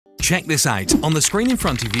Check this out. On the screen in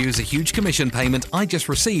front of you is a huge commission payment I just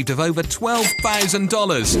received of over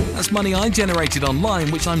 $12,000. That's money I generated online,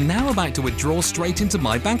 which I'm now about to withdraw straight into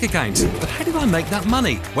my bank account. But how did I make that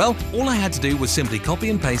money? Well, all I had to do was simply copy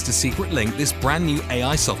and paste a secret link this brand new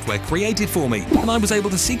AI software created for me, and I was able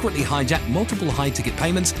to secretly hijack multiple high-ticket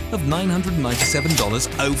payments of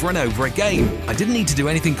 $997 over and over again. I didn't need to do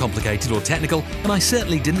anything complicated or technical, and I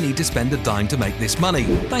certainly didn't need to spend a dime to make this money.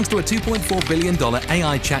 Thanks to a $2.4 billion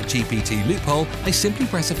AI ChatGPT loophole, I simply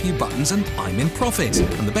press a few buttons and I'm in profit.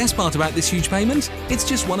 And the best part about this huge payment? It's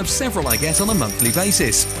just one of several I get on a monthly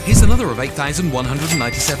basis. Here's another of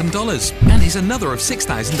 $8,197, and here's another of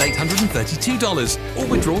 $6,832, all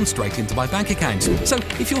withdrawn straight into my bank account. So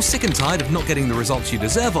if you're sick and tired of not getting the results you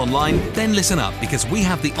deserve online, then listen up, because we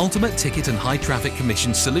have the ultimate ticket and high traffic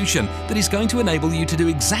commission solution that is going to enable you to do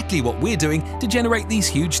exactly what we're doing to generate these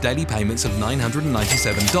huge daily payments of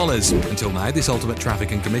 $997. Until now, this ultimate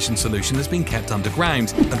traffic and commission solution has been kept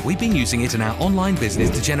underground, and we've been using it in our online business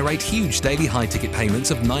to generate huge daily high-ticket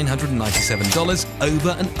payments of $997 over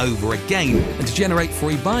and over again, and to generate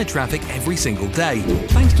free buyer traffic every single day.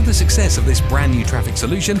 Thanks to the success of this brand new traffic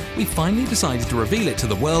solution, we finally decided to reveal it to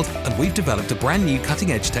the world, and we've developed a brand new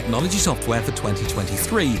cutting-edge technology software for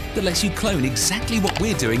 2023 that lets you clone exactly what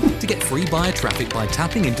we're doing to get free buyer traffic by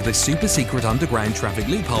tapping into this super secret underground traffic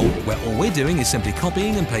loophole, where all we're doing is simply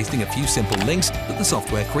copying and pasting a few simple links that the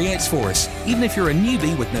software creates for us. Even if you're a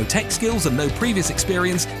newbie with no tech skills and no previous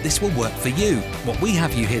experience, this will work for you. What we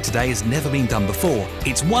have you here today has never been done before.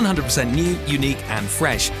 It's 100% new, unique and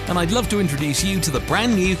fresh, and I'd love to introduce you to the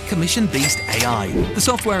brand new Commission Beast AI, the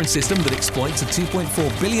software and system that exploits a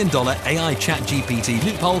 $2.4 billion AI ChatGPT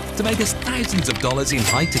loophole to make us thousands of dollars in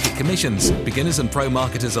high-ticket commissions. Beginners and pro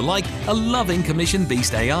marketers alike are loving Commission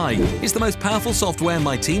Beast AI. It's the most powerful software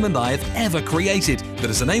my team and I have ever created that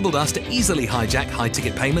has enabled us to easily hijack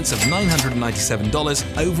high-ticket payments of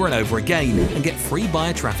 $997 over and over again and get free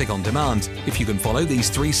buyer traffic on demand. If you can follow these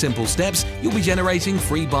 3 simple steps, you'll be generating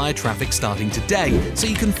free buyer traffic starting today, so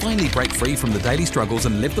you can finally break free from the daily struggles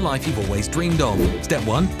and live the life you've always dreamed of. Step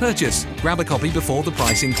 1. Purchase. Grab a copy before the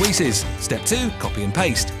price increases. Step 2. Copy and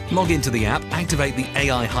paste. Log into the app, activate the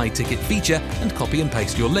AI high-ticket feature, and copy and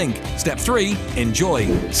paste your link. Step 3. Enjoy.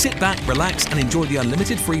 Sit back, relax, and enjoy the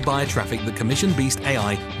unlimited free buyer traffic that Commission Beast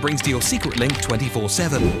AI brings to your secret link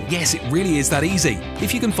 24/7. Yes, it really is that easy.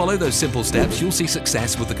 If you can follow those simple steps, you'll see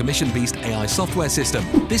success with the Commission Beast AI software system.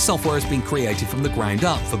 This software has been created from the ground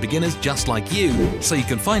up for beginners just like you, so you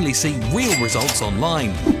can finally see real results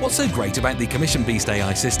online. What's so great about the Commission Beast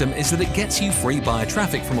AI system is that it gets you free buyer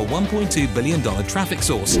traffic from a $1.2 billion traffic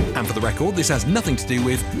source. And for the record, this has nothing to do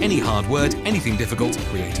with any hard word, anything difficult,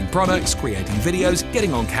 creating products, creating videos,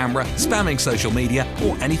 getting on camera, spamming social media,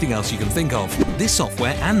 or anything else you can think of. This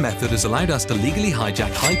software and method has allowed us to legally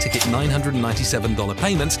hijack high-ticket $997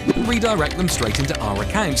 payments and redirect them straight into our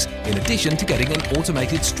accounts, in addition to getting an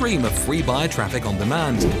automated stream of free buyer traffic on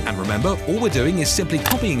demand. And remember, all we're doing is simply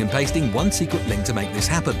copying and pasting one secret link to make this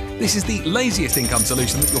happen. This is the laziest income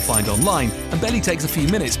solution that you'll find online, and barely takes a few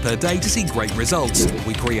minutes per day to see great results.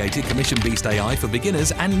 We created Commission Beast AI for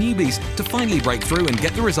beginners and newbies to finally break through and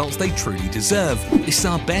get the results they truly deserve. This is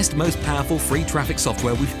our best, most powerful free traffic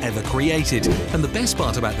software we've ever created. And the best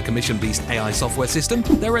part about the Commission Beast AI software system,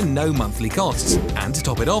 there are no monthly costs. And to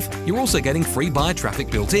top it off, you're also getting free buyer traffic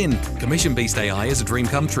built in. Commission Beast AI is a dream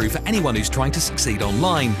come true for anyone who's trying to succeed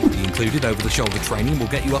online. The included over-the-shoulder training will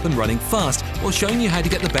get you up and running fast while showing you how to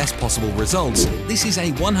get the best possible results. This is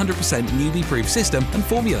a 100% newbie-proof system and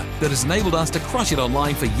formula that has enabled us to crush it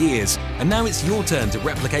online for years. And now it's your turn to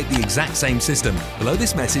replicate the exact same system. Below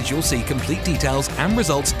this message, you'll see complete details and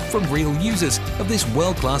results from real users of this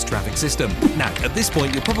world-class traffic system. Now, at this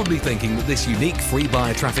point, you're probably thinking that this unique free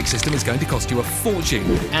buyer traffic system is going to cost you a fortune.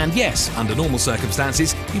 And yes, under normal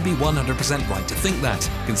circumstances, you'd be 100% right to think that,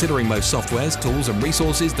 considering most softwares, tools, and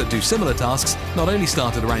resources that do similar tasks not only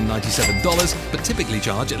start at around $97, but typically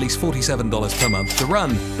charge at least $47 per month to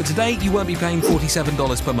run. But today, you won't be paying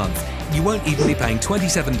 $47 per month. You won't even be paying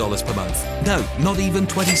 $27 per month. No, not even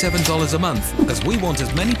 $27 a month. As we want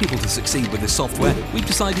as many people to succeed with this software, we've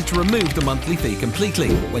decided to remove the monthly fee completely.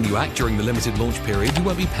 When you act during the limited launch period, you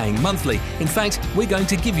won't be paying monthly. In fact, we're going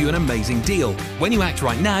to give you an amazing deal. When you act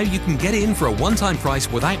right now, you can get in for a one-time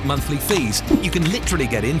price without monthly fees. You can literally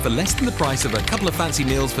get in for less than the price of a couple of fancy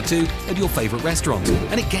meals for 2 at your favorite restaurant.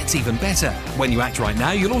 And it gets even better. When you act right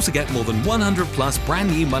now, you'll also get more than 100 plus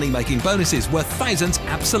brand new money-making bonuses worth thousands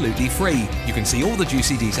absolutely free. You can see all the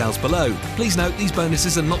juicy details below below. Please note these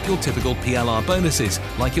bonuses are not your typical PLR bonuses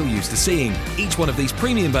like you're used to seeing. Each one of these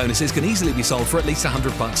premium bonuses can easily be sold for at least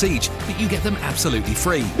 $100 each, but you get them absolutely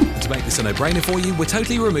free. And to make this a no-brainer for you, we're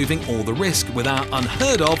totally removing all the risk with our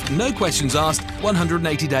unheard of, no questions asked,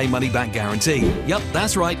 180-day money-back guarantee. Yup,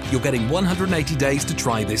 that's right, you're getting 180 days to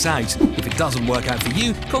try this out. If it doesn't work out for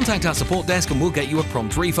you, contact our support desk and we'll get you a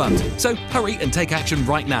prompt refund. So hurry and take action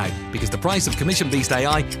right now, because the price of Commission Beast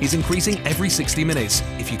AI is increasing every 60 minutes.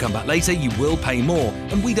 If you come back later, you will pay more,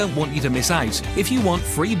 and we don't want you to miss out. If you want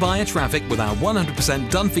free buyer traffic with our 100%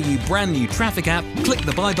 done-for-you brand new traffic app, click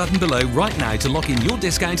the buy button below right now to lock in your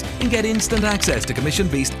discount and get instant access to Commission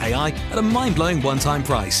Beast AI at a mind-blowing one-time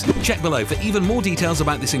price. Check below for even more details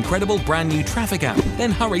about this incredible brand new traffic app.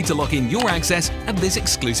 Then hurry to lock in your access at this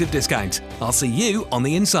exclusive discount. I'll see you on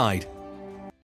the inside.